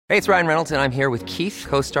Hey, it's Ryan Reynolds, and I'm here with Keith,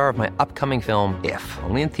 co-star of my upcoming film, If,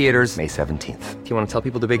 only in theaters May 17th. Do you want to tell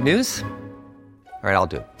people the big news? All right, I'll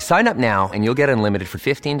do it. Sign up now and you'll get unlimited for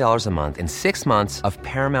 $15 a month and 6 months of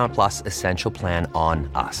Paramount Plus Essential Plan on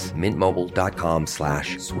us.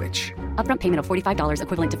 MintMobile.com/switch. Upfront payment of $45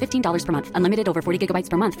 equivalent to $15 per month. Unlimited over 40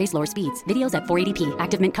 gigabytes per month. Face lower speeds. Videos at 480p.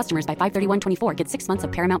 Active Mint customers by 531.24 get 6 months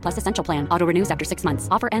of Paramount Plus Essential Plan. Auto renews after 6 months.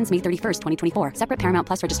 Offer ends May 31st, 2024. Separate Paramount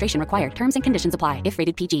Plus registration required. Terms and conditions apply if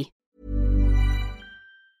rated PG.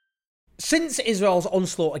 Since Israel's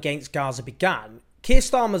onslaught against Gaza began, Keir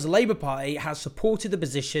Starmer's Labour Party has supported the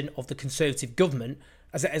position of the Conservative government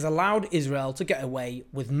as it has allowed Israel to get away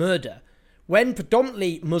with murder. When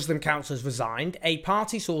predominantly Muslim councillors resigned, a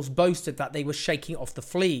party source boasted that they were shaking off the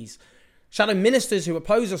fleas. Shadow ministers who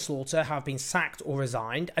oppose the slaughter have been sacked or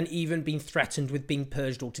resigned and even been threatened with being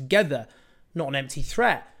purged altogether. Not an empty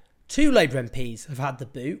threat. 2 Labour MPs have had the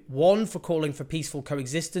boot, one for calling for peaceful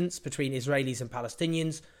coexistence between Israelis and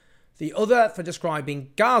Palestinians, the other for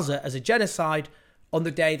describing Gaza as a genocide on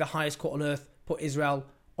the day the highest court on earth put Israel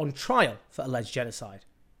on trial for alleged genocide.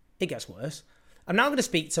 It gets worse. I'm now going to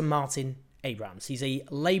speak to Martin Abrams. He's a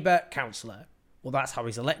Labour councillor. Well, that's how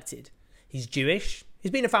he's elected. He's Jewish. He's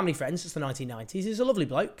been a family friend since the 1990s. He's a lovely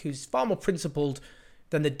bloke who's far more principled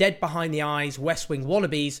than the dead behind the eyes West Wing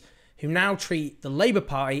wannabes who now treat the Labour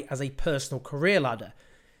Party as a personal career ladder.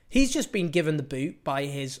 He's just been given the boot by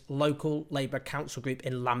his local Labour council group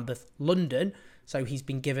in Lambeth, London. So he's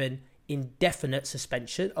been given indefinite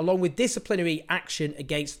suspension, along with disciplinary action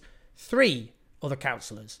against 3 other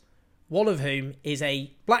councillors, one of whom is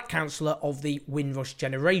a black councillor of the Windrush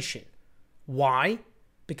generation. Why?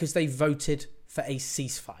 Because they voted for a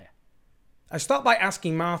ceasefire. I start by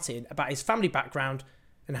asking Martin about his family background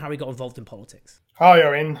and how he got involved in politics. Hi,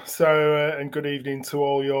 Owen. And good evening to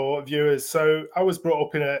all your viewers. So I was brought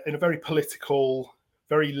up in a very political,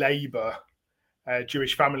 very Labour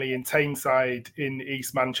Jewish family in Tameside in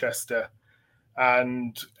East Manchester.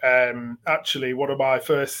 And actually, one of my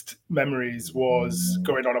first memories was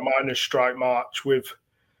going on a miners' strike march with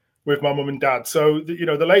my mum and dad. So,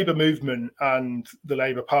 the Labour movement and the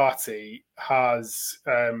Labour Party has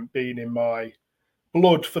been in my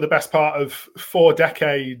blood for the best part of 4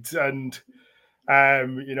 decades. And,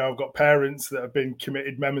 I've got parents that have been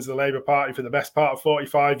committed members of the Labour Party for the best part of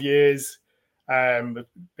 45 years. Been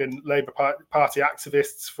Labour Party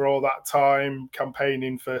activists for all that time,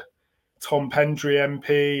 campaigning for Tom Pendry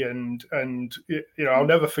MP, and I'll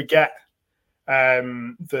never forget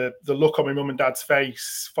the look on my mum and dad's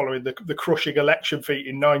face following the crushing election defeat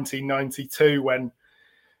in 1992 when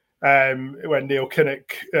Neil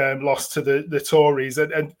Kinnock lost to the Tories,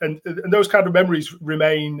 and those kind of memories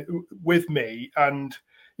remain with me. And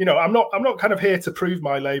I'm not kind of here to prove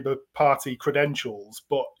my Labour Party credentials,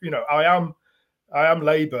 but I am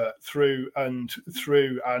Labour through and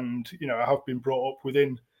through, and I have been brought up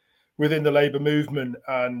within the Labour movement,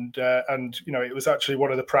 and it was actually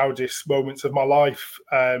one of the proudest moments of my life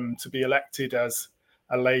to be elected as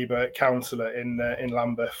a Labour councillor in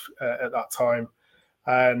Lambeth at that time,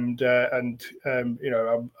 and I'm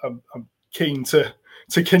keen to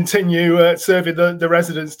continue serving the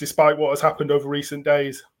residents despite what has happened over recent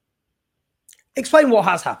days. Explain what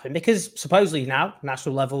has happened, because supposedly now,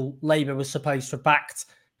 national level, Labour was supposed to have backed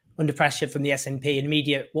under pressure from the SNP an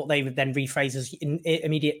immediate, what they would then rephrase as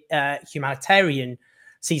immediate humanitarian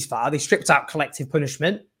ceasefire. They stripped out collective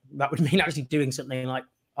punishment. That would mean actually doing something like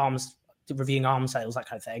reviewing arms sales, that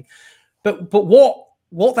kind of thing. But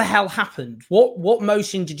what the hell happened? What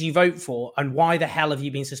motion did you vote for, and why the hell have you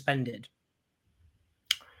been suspended?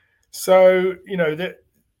 So,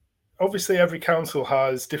 obviously every council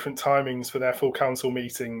has different timings for their full council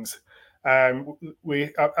meetings. We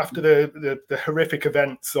after the horrific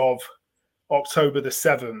events of October the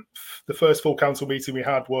 7th, the first full council meeting we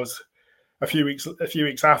had was a few weeks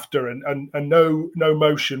after, and no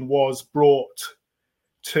motion was brought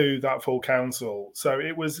to that full council. So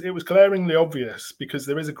it was glaringly obvious, because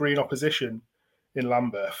there is a Green opposition in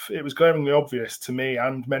Lambeth. It was glaringly obvious to me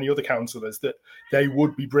and many other councillors that they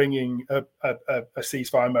would be bringing a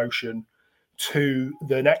ceasefire motion to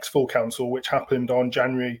the next full council, which happened on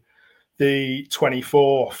January the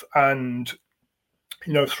 24th. And,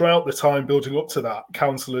 throughout the time building up to that,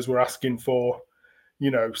 councillors were asking for,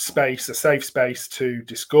 a safe space to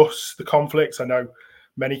discuss the conflicts. I know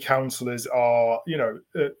many councillors are,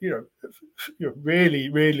 really,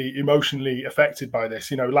 really emotionally affected by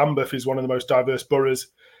this. Lambeth is one of the most diverse boroughs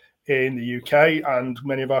in the UK, and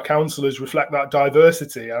many of our councillors reflect that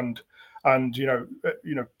diversity. And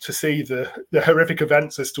to see the horrific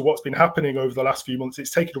events as to what's been happening over the last few months,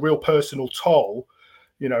 it's taken a real personal toll,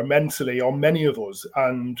 mentally on many of us,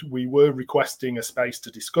 and we were requesting a space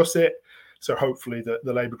to discuss it. So hopefully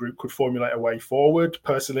the Labour group could formulate a way forward.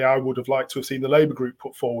 Personally, I would have liked to have seen the Labour group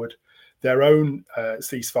put forward their own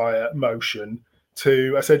ceasefire motion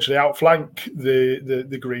to essentially outflank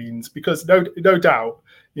the Greens, because no doubt,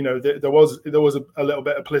 there was a little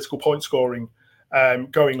bit of political point scoring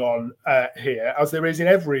going on here, as there is in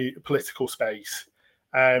every political space.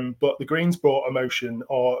 But the Greens brought a motion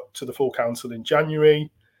to the full council in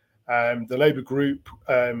January. The Labour group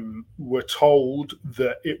were told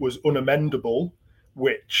that it was unamendable,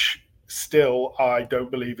 which still I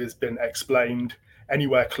don't believe has been explained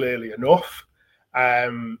anywhere clearly enough.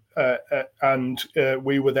 And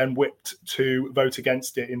we were then whipped to vote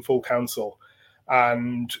against it in full council.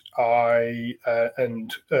 And I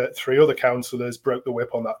and 3 other councillors broke the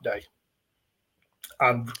whip on that day.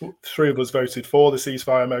 And 3 of us voted for the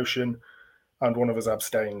ceasefire motion, and 1 of us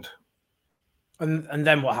abstained. And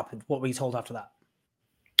then what happened? What were you told after that?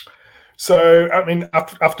 So, I mean,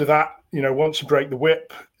 after that, once you break the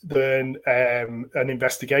whip, then an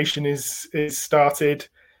investigation is started.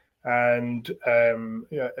 And,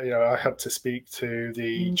 I had to speak to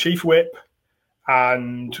the chief whip.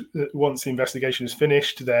 And once the investigation is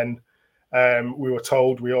finished, then we were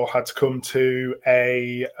told we all had to come to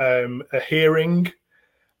a hearing.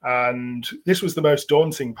 And this was the most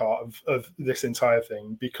daunting part of this entire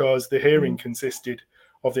thing, because the hearing consisted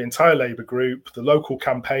of the entire Labour group, the local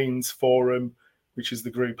campaigns forum, which is the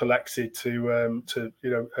group elected to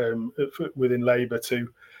within Labour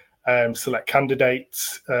to select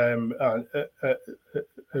candidates in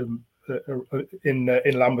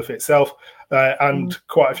Lambeth itself, and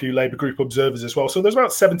quite a few Labour group observers as well. So there's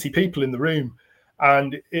about 70 people in the room,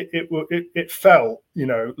 and it felt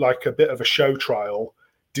like a bit of a show trial,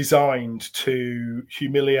 designed to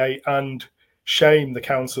humiliate and shame the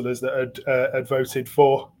councillors that had voted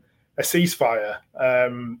for a ceasefire.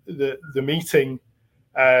 The meeting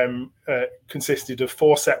consisted of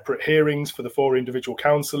 4 separate hearings for the 4 individual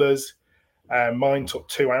councillors. Mine took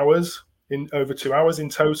 2 hours, over 2 hours in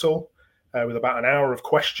total, with about an hour of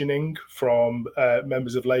questioning from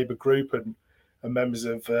members of Labour group and members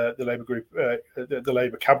of the Labour group, the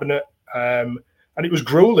Labour cabinet. And it was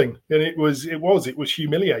grueling, and it was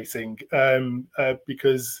humiliating,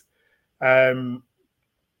 because it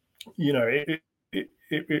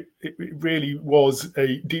really was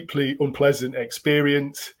a deeply unpleasant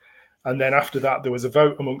experience. And then after that, there was a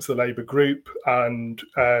vote amongst the Labour group, and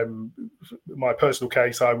my personal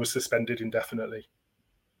case, I was suspended indefinitely.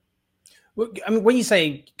 I mean, when you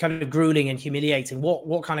say kind of grueling and humiliating,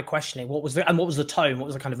 what kind of questioning? What was the tone? What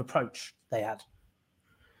was the kind of approach they had?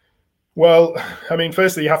 Well, I mean,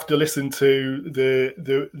 firstly, you have to listen to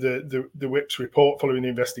the whip's report following the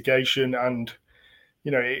investigation, and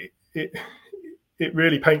it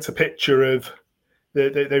really paints a picture of.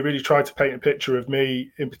 They really tried to paint a picture of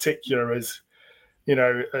me in particular as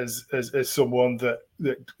someone that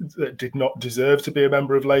did not deserve to be a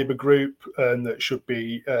member of Labour group, and that should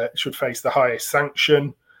face the highest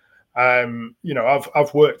sanction.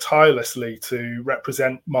 I've worked tirelessly to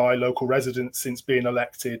represent my local residents since being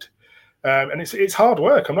elected. And it's hard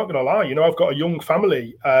work. I'm not going to lie. I've got a young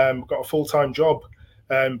family, got a full-time job,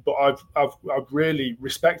 but I've really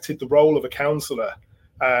respected the role of a councillor,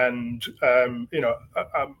 and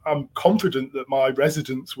I'm confident that my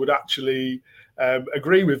residents would actually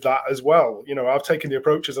agree with that as well. I've taken the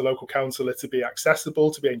approach as a local councillor to be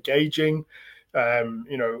accessible, to be engaging.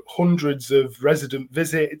 Hundreds of resident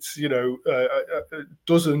visits,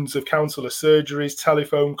 dozens of councillor surgeries,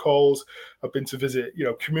 telephone calls. I've been to visit,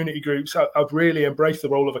 community groups. I've really embraced the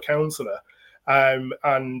role of a councillor,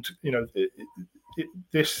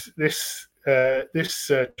 this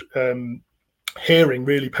hearing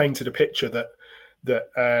really painted a picture that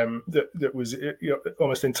was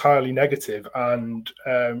almost entirely negative, and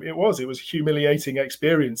it was a humiliating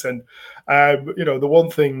experience. And the one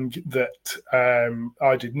thing that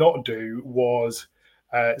I did not do was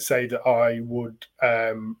say that I would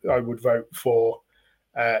vote for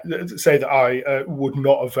say that I would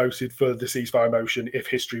not have voted for the ceasefire motion if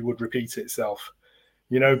history would repeat itself,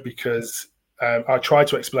 because I tried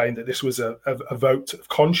to explain that this was a vote of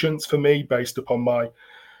conscience for me based upon my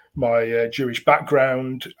Jewish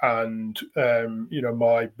background and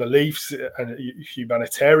my beliefs and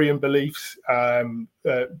humanitarian beliefs,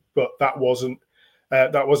 but that wasn't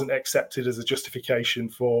accepted as a justification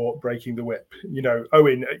for breaking the whip.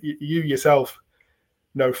 Owen, you yourself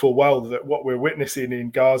know full well that what we're witnessing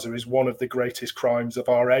in Gaza is one of the greatest crimes of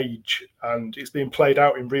our age, and it's being played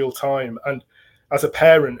out in real time. And as a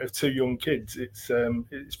parent of 2 young kids, it's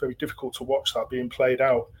very difficult to watch that being played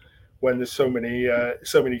out when there's so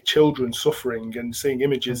many children suffering, and seeing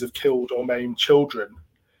images of killed or maimed children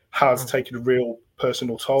has taken a real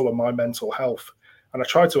personal toll on my mental health. And I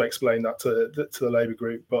tried to explain that to the Labour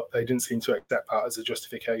group, but they didn't seem to accept that as a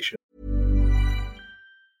justification.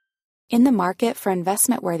 In the market for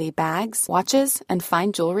investment-worthy bags, watches, and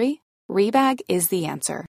fine jewelry, Rebag is the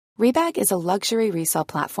answer. Rebag is a luxury resale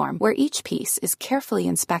platform where each piece is carefully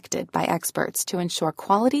inspected by experts to ensure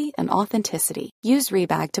quality and authenticity. Use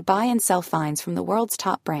Rebag to buy and sell finds from the world's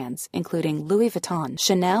top brands, including Louis Vuitton,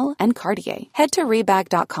 Chanel, and Cartier. Head to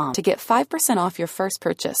Rebag.com to get 5% off your first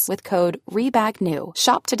purchase with code REBAGNEW.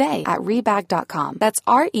 Shop today at Rebag.com. That's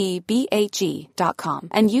REBAG.com.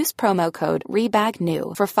 And use promo code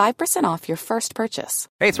REBAGNEW for 5% off your first purchase.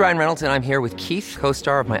 Hey, it's Ryan Reynolds, and I'm here with Keith,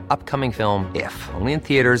 co-star of my upcoming film, If, only in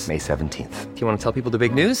theaters May 17th. Do you want to tell people the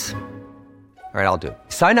big news? All right, I'll do it.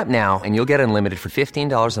 Sign up now and you'll get unlimited for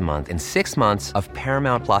 $15 a month and 6 months of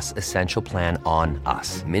Paramount Plus Essential Plan on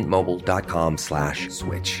us.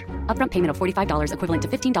 MintMobile.com/switch. Upfront payment of $45 equivalent to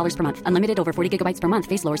 $15 per month. Unlimited over 40 gigabytes per month.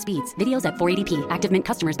 Face lower speeds. Videos at 480p. Active Mint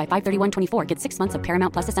customers by 531.24 get 6 months of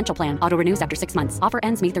Paramount Plus Essential Plan. Auto renews after 6 months. Offer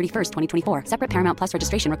ends May 31st, 2024. Separate Paramount Plus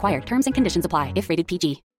registration required. Terms and conditions apply if rated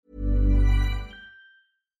PG.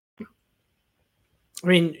 I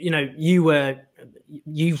mean,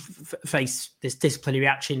 you faced this disciplinary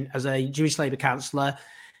action as a Jewish Labour councillor.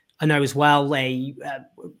 I know as well a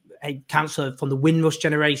councillor from the Windrush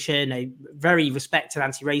generation, a very respected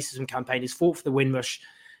anti-racism campaign, who's fought for the Windrush,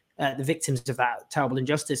 the victims of that terrible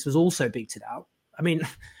injustice, was also booted out. I mean,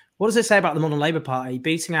 what does it say about the modern Labour Party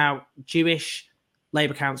booting out Jewish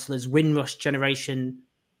Labour councillors, Windrush generation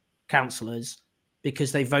councillors,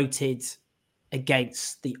 because they voted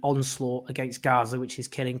against the onslaught against Gaza, which is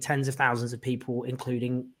killing tens of thousands of people,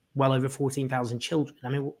 including well over 14,000 children? I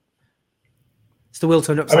mean, it's the world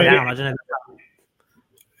turned upside down. I don't know.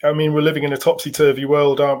 I mean, we're living in a topsy-turvy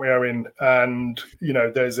world, aren't we, Owen? And,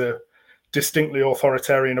 there's a distinctly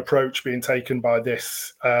authoritarian approach being taken by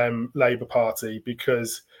this Labour Party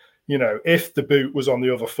because, if the boot was on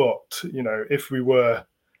the other foot, if we were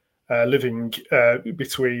living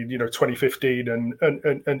between 2015 and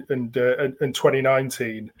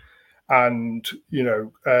 2019, and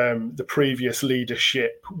the previous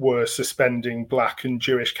leadership were suspending Black and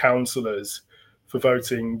Jewish councillors for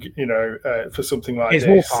voting, for something like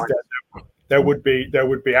this, there would be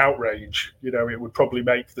outrage. It would probably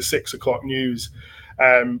make the 6 o'clock news.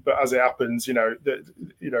 But as it happens, the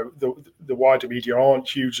wider media aren't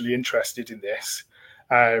hugely interested in this.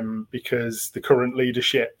 Because the current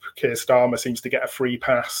leadership, Keir Starmer, seems to get a free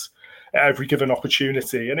pass at every given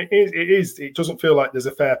opportunity, and it doesn't feel like there's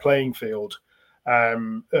a fair playing field at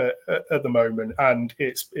the moment, and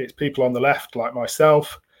it's people on the left like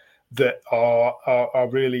myself that are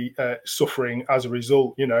really suffering as a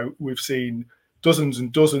result. We've seen dozens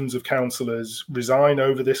and dozens of councillors resign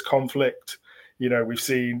over this conflict. We've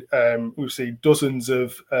seen dozens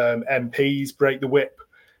of MPs break the whip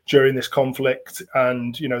during this conflict,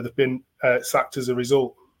 and they've been sacked as a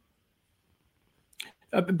result.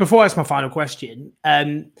 Before I ask my final question,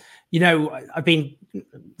 I've been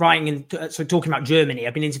writing and talking about Germany.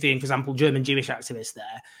 I've been interviewing, for example, German Jewish activists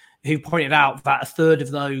there, who pointed out that a third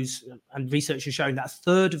of those, and research has shown that a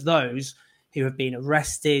third of those who have been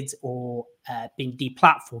arrested or been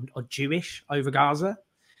deplatformed are Jewish over Gaza.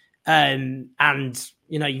 And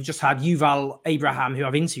you've just had Yuval Abraham, who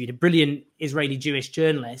I've interviewed, a brilliant Israeli Jewish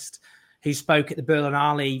journalist who spoke at the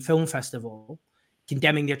Berlinale Film Festival,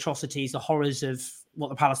 condemning the atrocities, the horrors of what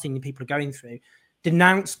the Palestinian people are going through,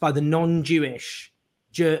 denounced by the non-Jewish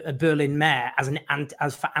Berlin mayor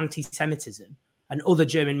as for anti-Semitism, and other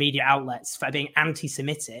German media outlets for being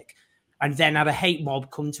anti-Semitic, and then had a hate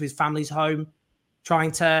mob come to his family's home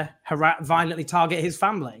trying to violently target his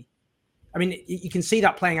family. I mean, you can see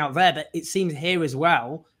that playing out there, but it seems here as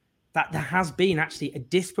well that there has been actually a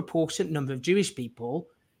disproportionate number of Jewish people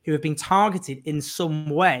who have been targeted in some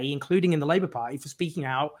way, including in the Labour Party, for speaking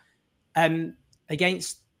out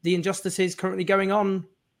against the injustices currently going on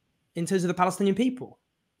in terms of the Palestinian people.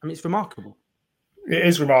 I mean, it's remarkable. It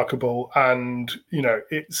is remarkable, and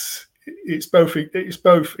it's both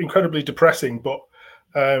incredibly depressing, but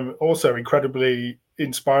also incredibly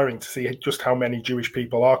inspiring to see just how many Jewish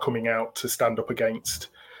people are coming out to stand up against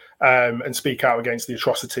and speak out against the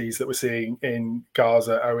atrocities that we're seeing in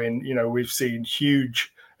Gaza. We've seen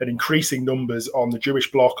huge and increasing numbers on the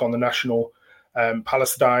Jewish bloc, on the national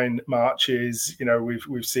Palestine marches.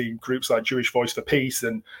 We've seen groups like Jewish Voice for Peace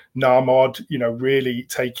and Narmod, really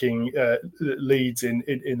taking leads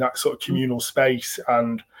in that sort of communal space.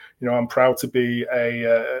 And I'm proud to be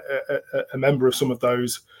a member of some of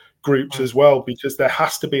those groups as well, because there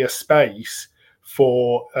has to be a space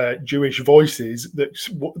for Jewish voices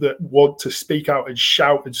that want to speak out and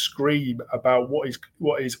shout and scream about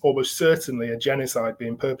what is almost certainly a genocide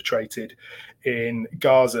being perpetrated in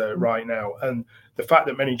Gaza right now. And the fact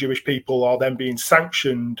that many Jewish people are then being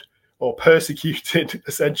sanctioned or persecuted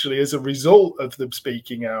essentially as a result of them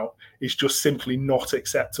speaking out is just simply not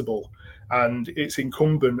acceptable. And it's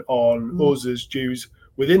incumbent on us as Jews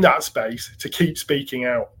within that space to keep speaking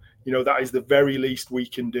out. That is the very least we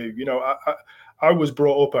can do. I was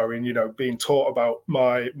brought up, Owen, being taught about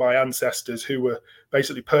my ancestors who were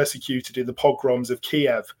basically persecuted in the pogroms of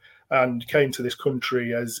Kiev and came to this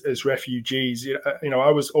country as refugees. I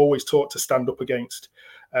was always taught to stand up against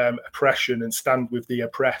oppression and stand with the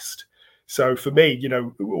oppressed. So for me,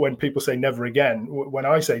 when people say never again, when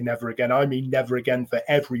I say never again, I mean never again for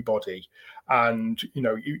everybody. And,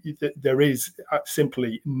 there is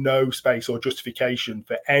simply no space or justification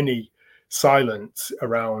for any silence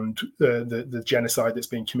around the genocide that's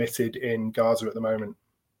being committed in Gaza at the moment.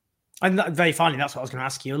 And very finally, that's what I was going to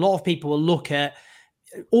ask you. A lot of people will look at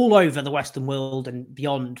all over the Western world and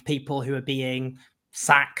beyond, people who are being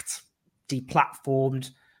sacked,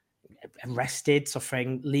 deplatformed, arrested,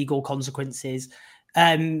 suffering legal consequences,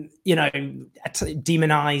 demonized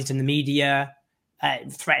in the media,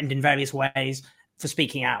 threatened in various ways for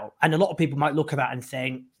speaking out. And a lot of people might look at that and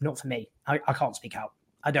think, not for me. I can't speak out.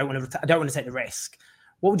 I don't want to take the risk.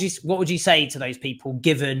 What would you say to those people,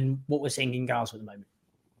 given what we're seeing in Gaza at the moment?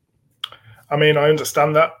 I mean, I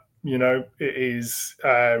understand that. It is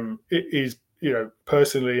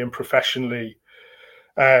personally and professionally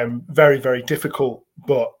very, very difficult.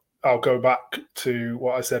 But I'll go back to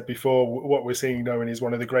what I said before. What we're seeing, Owen, is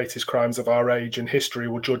one of the greatest crimes of our age, and history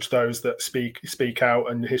will judge those that speak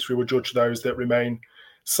out, and history will judge those that remain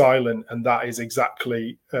silent. And that is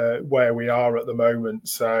exactly where we are at the moment.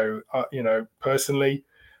 So, personally,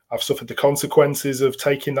 I've suffered the consequences of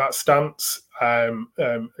taking that stance. I'm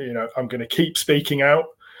going to keep speaking out.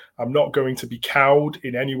 I'm not going to be cowed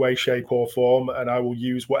in any way, shape, or form, and I will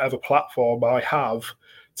use whatever platform I have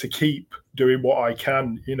to keep doing what I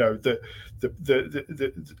can. The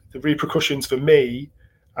repercussions for me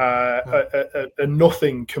are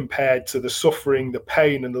nothing compared to the suffering, the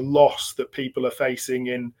pain, and the loss that people are facing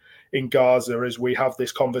in Gaza as we have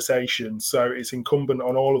this conversation. So it's incumbent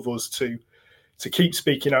on all of us to keep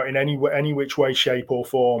speaking out in any which way, shape, or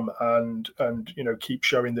form, and keep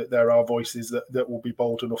showing that there are voices that will be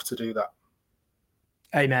bold enough to do that.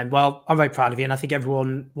 Amen. Well, I'm very proud of you, and I think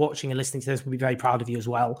everyone watching and listening to this will be very proud of you as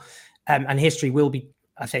well. And history will be,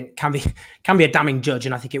 I think, can be a damning judge,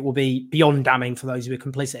 and I think it will be beyond damning for those who are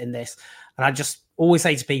complicit in this. And I just always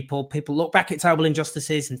say to people look back at terrible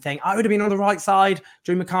injustices and think, I would have been on the right side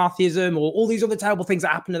during McCarthyism or all these other terrible things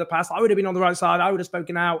that happened in the past. I would have been on the right side. I would have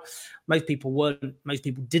spoken out. Most people weren't. Most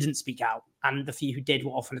people didn't speak out, and the few who did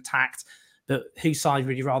were often attacked. But whose side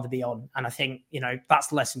would you rather be on? And I think, that's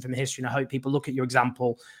the lesson from history. And I hope people look at your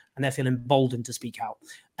example and they're feeling emboldened to speak out.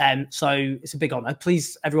 So it's a big honor.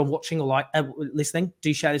 Please, everyone watching or listening,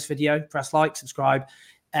 do share this video, press like, subscribe.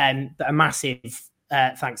 But a massive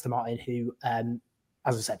thanks to Martin, who,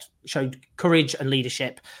 as I said, showed courage and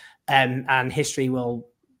leadership. And history will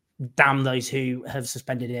damn those who have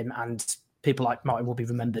suspended him. And people like Martin will be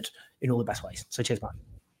remembered in all the best ways. So cheers, Martin.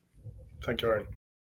 Thank you, Aaron.